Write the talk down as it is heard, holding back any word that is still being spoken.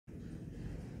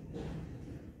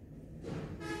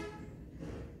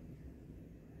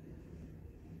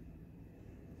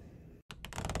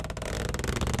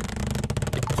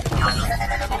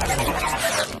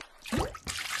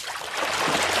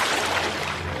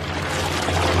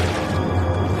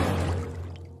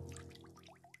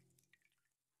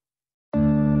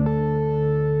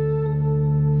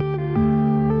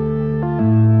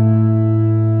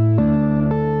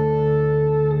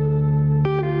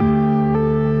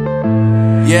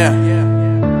Yeah.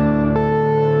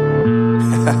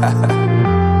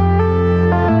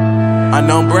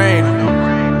 Unknown Brain,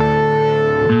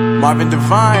 Marvin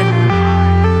Divine.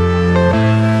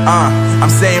 I'm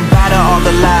saying bye to all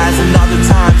the lies and all the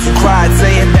times you cried,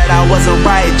 saying that I wasn't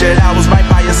right, yet I was right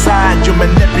by your side. You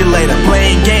manipulator,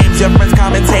 playing games, your friends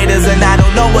commentators, and I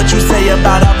don't know what you say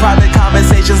about our private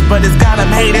conversations, but it's got them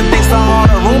hating. Thanks to all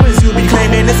the rumors you be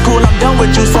claiming. It's cool, I'm done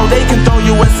with you, so they can throw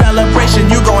you a celebration.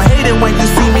 You gon' hate it when you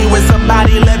see me with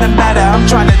somebody living better. I'm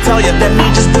trying to tell you that me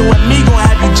just doing me gon'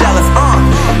 have you jealous.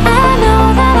 I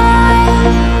know that I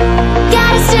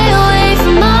gotta stay away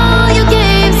from all your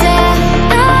games, yeah.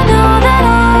 I know that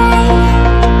I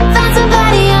found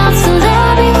somebody else to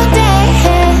love me one day,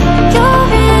 yeah. You'll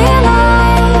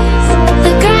realize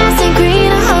the grass ain't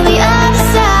greener on the other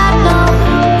side, no.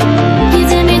 You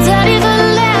did me dirty for the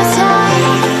last time,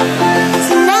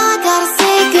 so now I gotta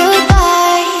say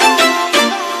goodbye.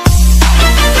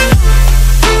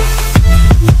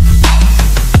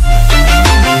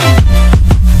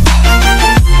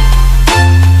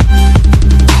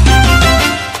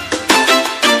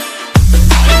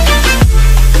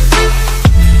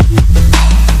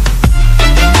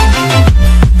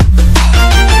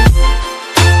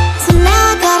 So now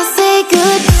I gotta say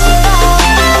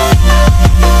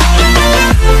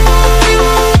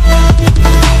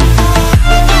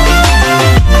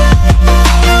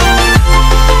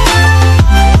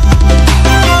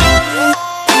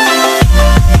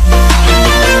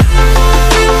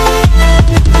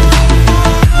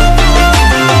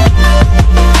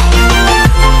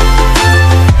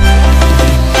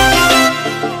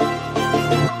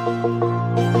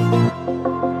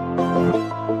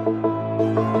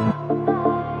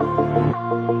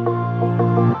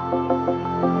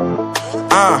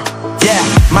Yeah,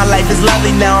 my life is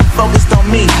lovely now, I'm focused on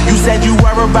me. You said you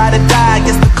were about to die, I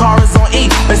guess the car is on E.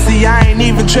 But see, I ain't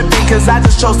even tripping, cause I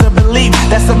just chose to believe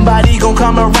that somebody gon'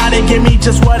 come around and give me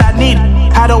just what I need.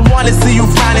 I don't wanna see you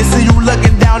frowning, see you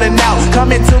looking down and out,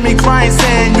 coming to me crying,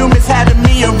 saying you miss having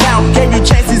me around. Gave you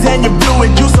chances and you blew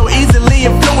it, you so easily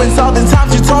influenced. All the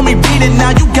times you told me beat it,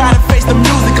 now you gotta face the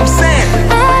music. I'm saying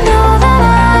I know that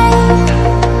I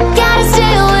gotta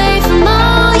stay away from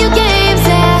all your games,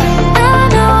 yeah. I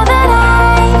know that I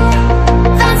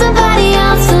found somebody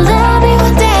else to love me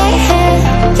one day,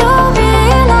 yeah. You'll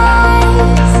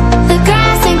realize the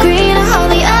grass ain't greener on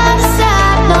the other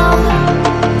side, no.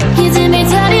 You did me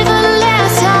dirty for the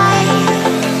last time,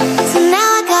 so now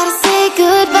I gotta say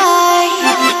goodbye.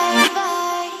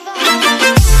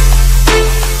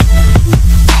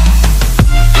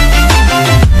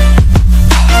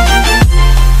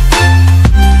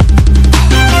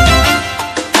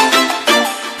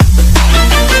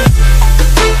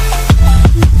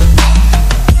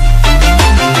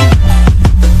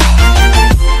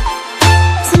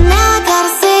 So now I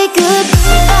gotta say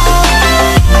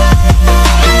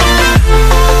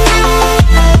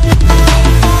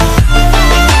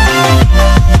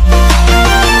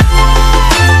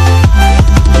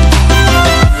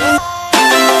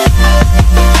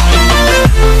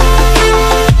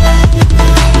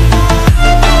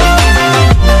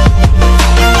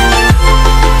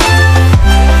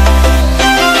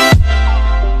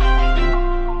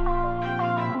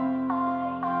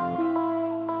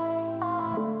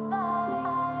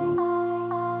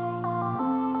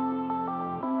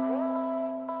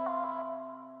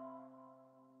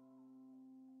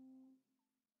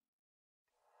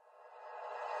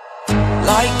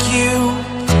like you,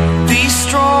 be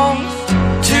strong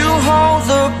to hold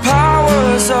the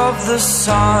powers of the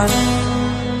sun.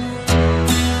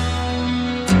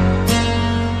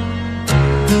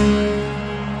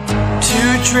 To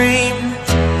dream,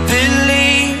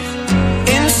 believe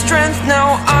in strength,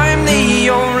 now I'm the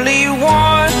only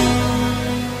one,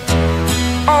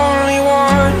 only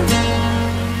one.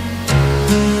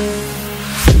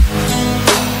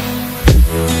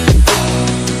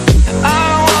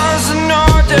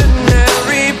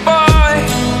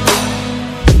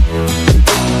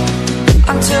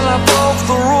 Until I broke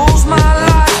the rules, my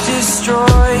life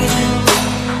destroyed.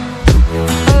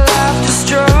 Life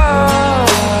destroyed.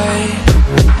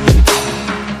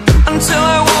 Until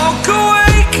I woke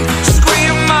awake,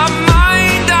 scream my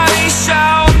mind, I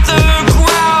shout.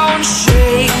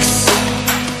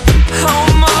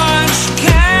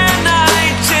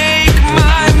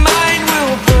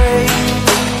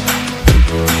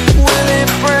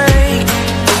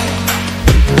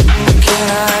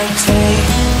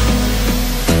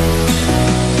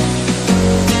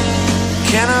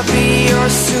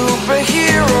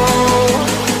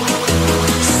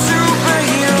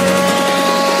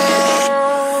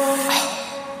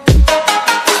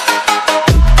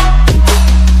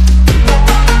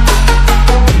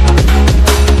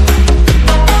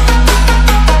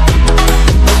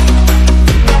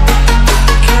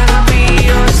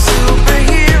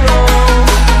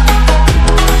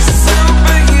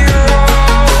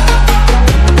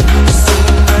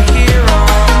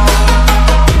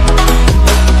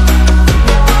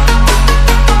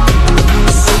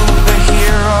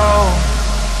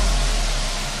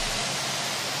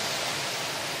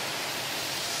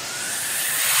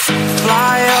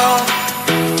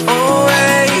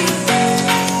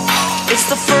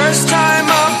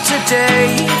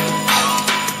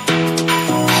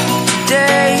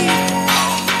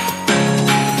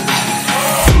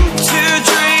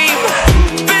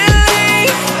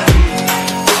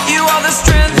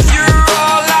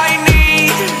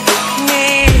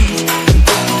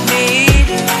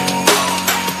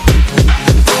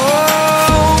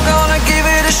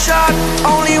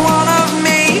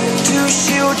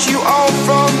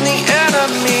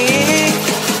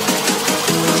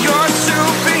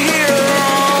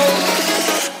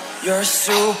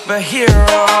 superhero.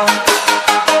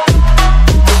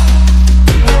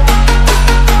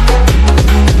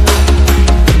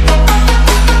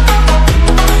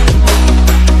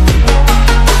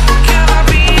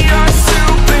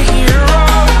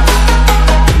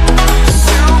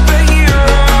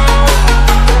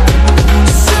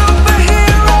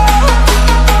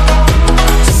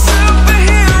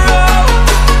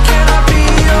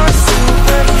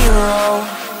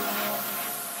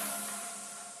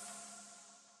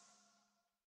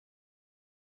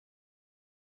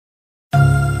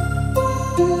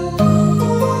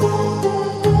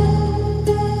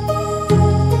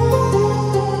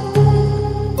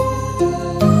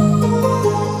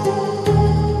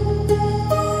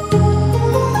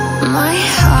 My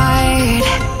heart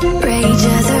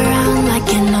rages around like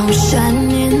an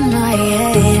ocean in my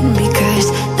head, because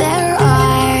there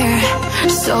are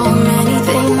so many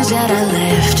things that I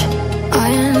left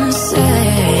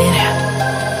unsaid.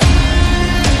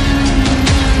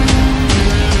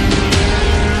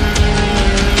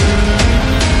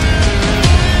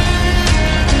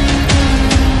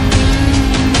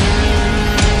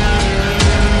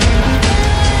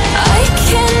 I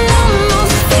can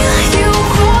almost feel you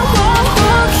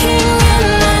walking in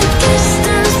the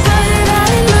distance, but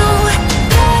I know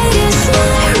that it's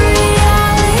not reality.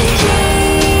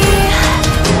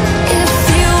 If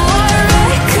you are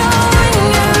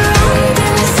echoing around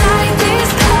inside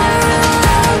these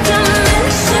parallel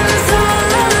dimensions all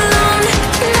alone,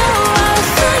 now I'll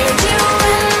find you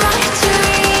in my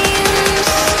dreams.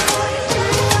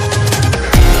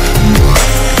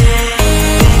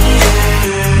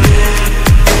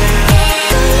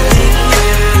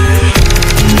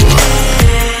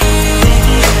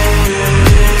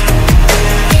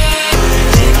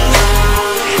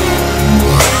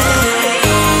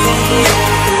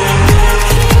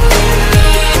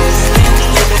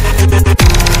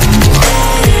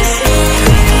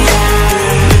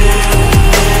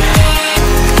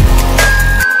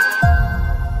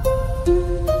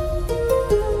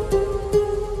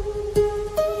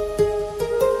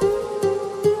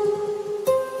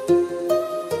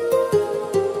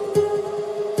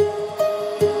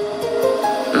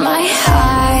 My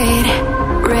heart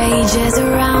rages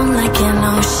around like an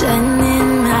ocean in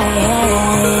my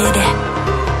head.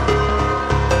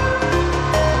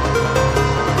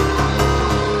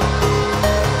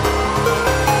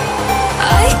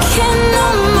 I can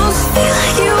almost feel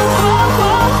you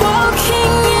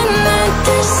walking in the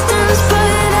distance,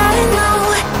 but I know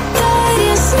that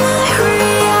it's not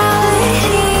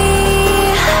reality.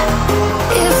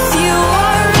 If you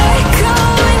are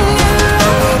echoing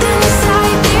around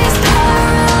inside these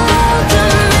parallel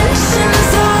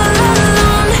dimensions all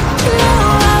alone, now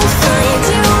I'll find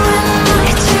you in my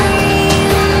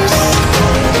dreams.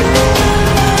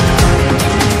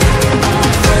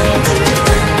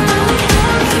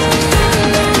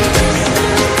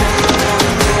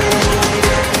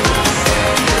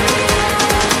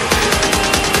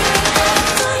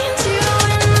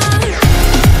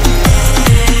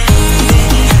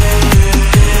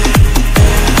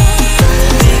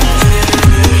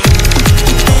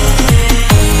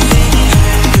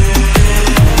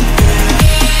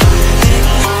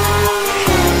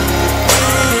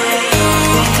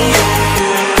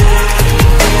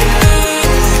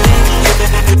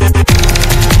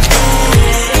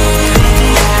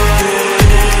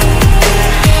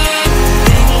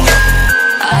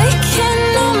 I can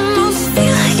almost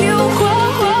feel you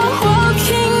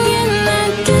walking in the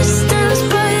distance,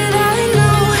 but I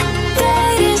know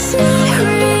that it's not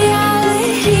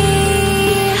reality.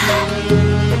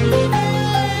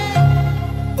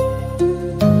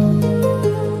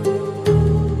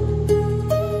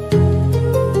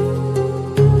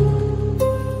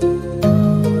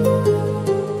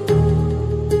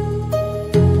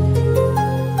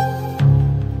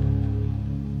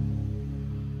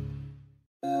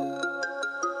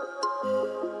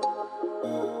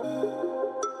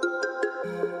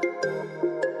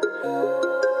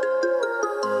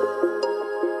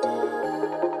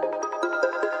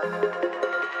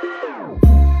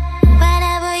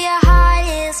 Whenever your heart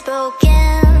is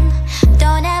broken,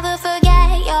 don't ever forget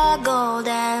you're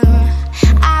golden.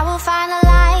 I will find the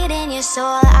light in your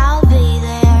soul.